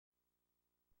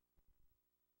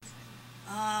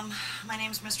My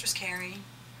name's Mistress Carrie.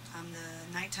 I'm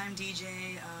the nighttime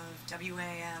DJ of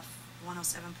WAAF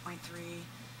 107.3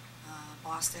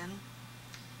 Boston,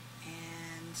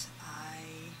 and I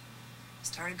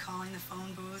started calling the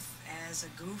phone booth as a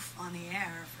goof on the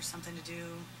air for something to do,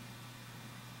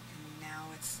 and now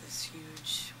it's this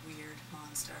huge, weird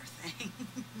monster thing.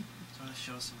 Do you want to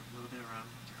show us a little bit around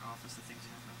your office, the things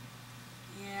you have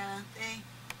around? Yeah,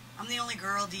 I'm the only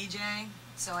girl DJ,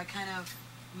 so I kind of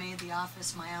made the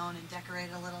office my own and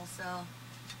decorated a little. So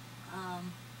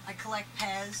I collect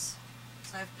Pez,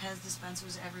 so I have Pez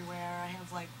dispensers everywhere. I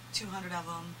have like 200 of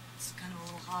them. It's kind of a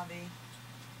little hobby.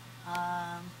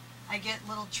 I get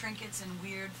little trinkets and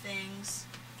weird things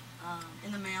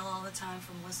in the mail all the time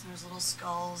from listeners, little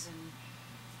skulls and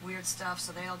weird stuff,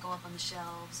 so they all go up on the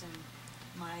shelves. And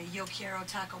my Yo Quiero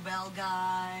Taco Bell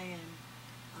guy,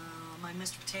 and my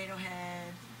Mr. Potato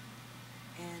Head,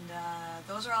 and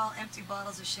those are all empty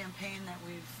bottles of champagne that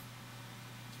we've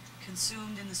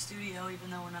consumed in the studio,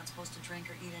 even though we're not supposed to drink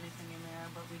or eat anything in there,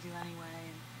 but we do anyway.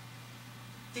 And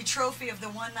the trophy of the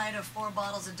one night of 4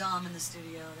 bottles of Dom in the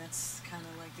studio, that's kind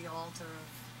of like the altar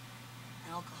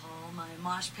of alcohol. My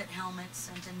mosh pit helmet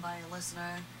sent in by a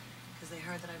listener because they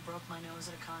heard that I broke my nose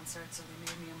at a concert, so they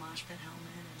made me a mosh pit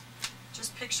helmet. And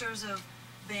just pictures of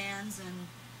bands and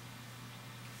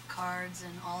cards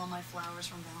and all of my flowers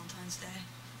from Valentine's Day.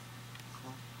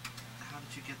 Cool. How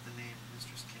did you get the name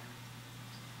Mistress Carrie?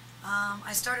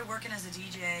 I started working as a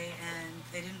DJ, and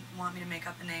they didn't want me to make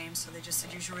up a name, so they just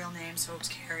said use your real name, so it was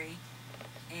Carrie.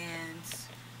 And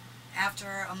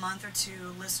after a month or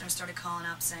two, listeners started calling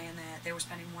up saying that they were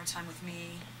spending more time with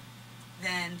me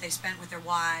than they spent with their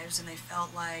wives, and they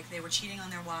felt like they were cheating on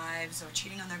their wives or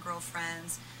cheating on their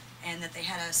girlfriends, and that they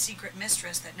had a secret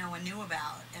mistress that no one knew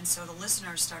about. And so the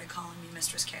listeners started calling me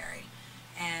Mistress Carrie.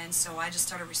 And so I just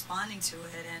started responding to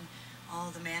it, and all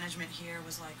of the management here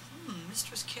was like,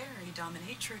 Mistress Carrie,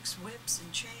 dominatrix, whips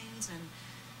and chains. And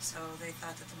so they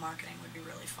thought that the marketing would be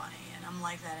really funny, and I'm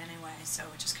like that anyway, so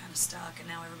it just kind of stuck, and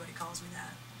now everybody calls me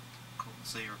that. Cool.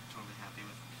 So you're totally happy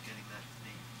with getting that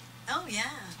name? Oh,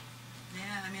 yeah.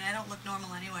 Yeah, I mean, I don't look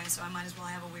normal anyway, so I might as well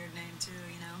have a weird name too,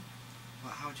 you know?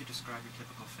 Well, how would you describe your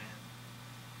typical fan?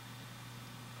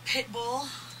 Pitbull,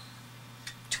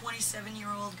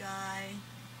 27-year-old guy,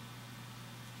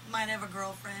 might have a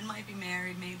girlfriend, might be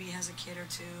married, maybe has a kid or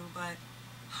two, but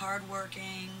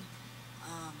hardworking,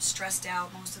 stressed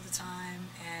out most of the time,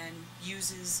 and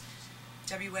uses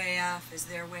WAF as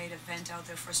their way to vent out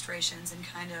their frustrations and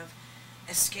kind of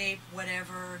escape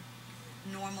whatever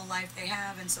normal life they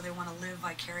have, and so they want to live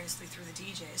vicariously through the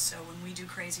DJs. So when we do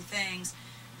crazy things,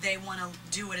 they want to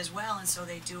do it as well, and so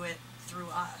they do it through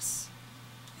us.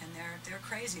 And they're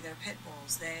crazy. They're pit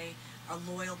bulls. They are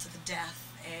loyal to the death.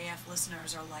 AAF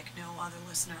listeners are like no other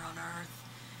listener on earth.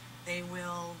 They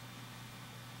will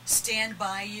stand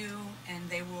by you,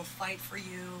 and they will fight for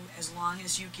you as long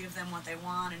as you give them what they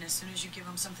want, and as soon as you give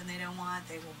them something they don't want,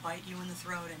 they will bite you in the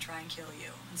throat and try and kill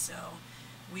you. And so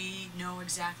we know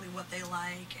exactly what they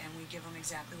like, and we give them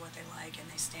exactly what they like,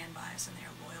 and they stand by us, and they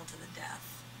are loyal to the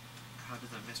death. How do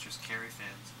the Mistress Carrie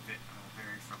fans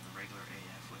vary from the regular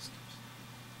AF listeners?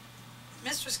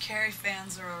 Mistress Carrie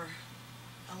fans are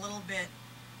a little bit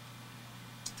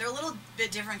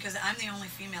different because I'm the only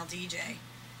female DJ.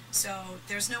 So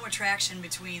there's no attraction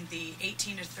between the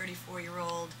 18 to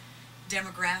 34-year-old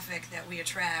demographic that we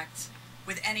attract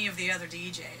with any of the other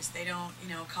DJs. They don't,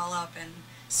 call up and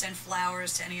send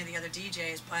flowers to any of the other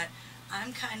DJs, but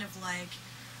I'm kind of like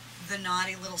the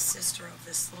naughty little sister of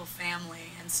this little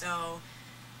family, and so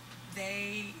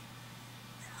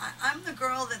I'm the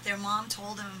girl that their mom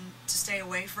told them to stay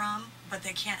away from, but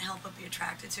they can't help but be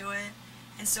attracted to it.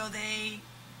 And so they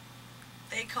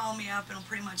call me up and will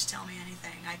pretty much tell me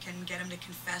anything. I can get them to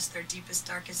confess their deepest,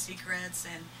 darkest secrets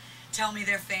and tell me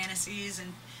their fantasies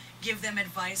and give them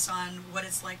advice on what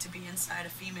it's like to be inside a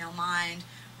female mind,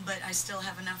 but I still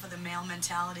have enough of the male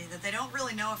mentality that they don't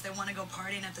really know if they want to go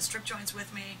partying at the strip joints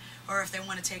with me or if they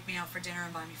want to take me out for dinner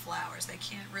and buy me flowers. They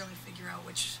can't really figure out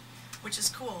which is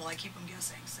cool. I keep them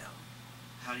guessing. So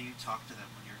how do you talk to them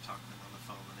when you're talking to them on the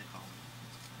phone when they call you?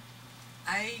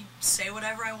 I say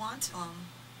whatever I want to them.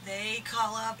 They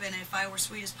call up, and if I were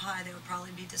sweet as pie, they would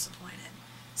probably be disappointed.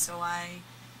 So I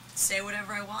say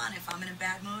whatever I want. If I'm in a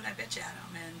bad mood, I bitch at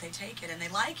them, and they take it, and they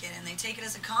like it, and they take it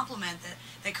as a compliment that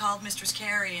they called Mistress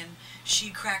Carrie, and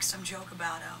she cracked some joke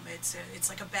about them. It's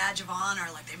like a badge of honor,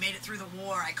 like they made it through the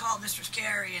war. I called Mistress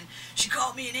Carrie, and she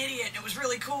called me an idiot, and it was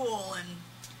really cool, and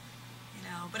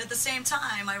but at the same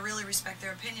time, I really respect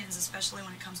their opinions, especially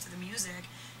when it comes to the music,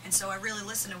 and so I really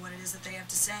listen to what it is that they have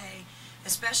to say,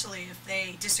 especially if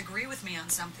they disagree with me on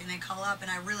something. They call up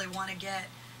and I really want to get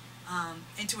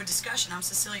into a discussion. I'm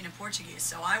Sicilian and Portuguese,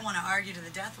 so I want to argue to the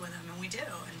death with them, and we do.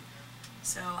 And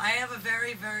so I have a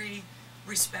very, very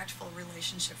respectful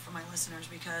relationship for my listeners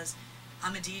because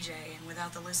I'm a DJ, and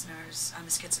without the listeners, I'm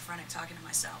a schizophrenic talking to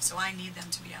myself. So I need them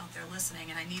to be out there listening,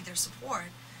 and I need their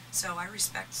support. So I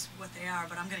respect what they are,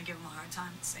 but I'm going to give them a hard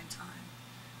time at the same time.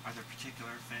 Are there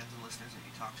particular fans and listeners that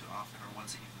you talk to often, or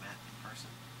ones that you've met in person?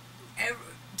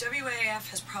 WAAF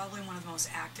has probably one of the most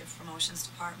active promotions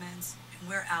departments, and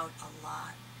we're out a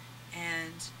lot.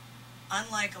 And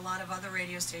unlike a lot of other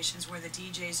radio stations where the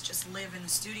DJs just live in the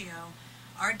studio,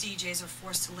 our DJs are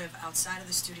forced to live outside of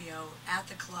the studio, at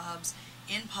the clubs,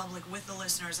 in public, with the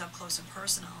listeners, up close and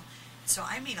personal. So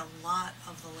I meet a lot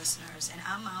of the listeners, and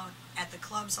I'm out at the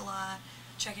clubs a lot,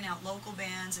 checking out local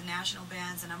bands and national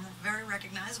bands, and I'm very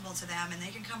recognizable to them, and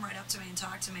they can come right up to me and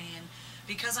talk to me. And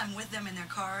because I'm with them in their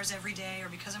cars every day, or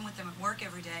because I'm with them at work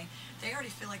every day, they already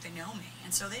feel like they know me.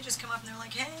 And so they just come up and they're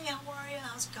like, hey, how are you?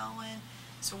 How's it going?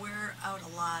 So we're out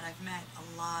a lot. I've met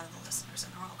a lot of the listeners,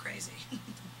 and they're all crazy.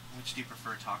 Which do you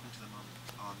prefer, talking to them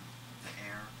on the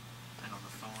air and on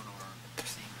the phone, or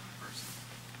seeing them in person?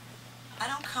 I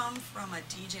don't come from a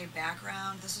DJ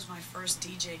background. This is my first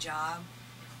DJ job,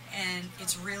 and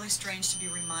it's really strange to be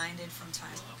reminded from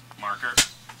time. Marker.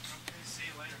 Okay, see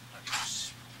you later.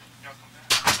 Y'all come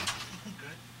back.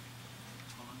 Good.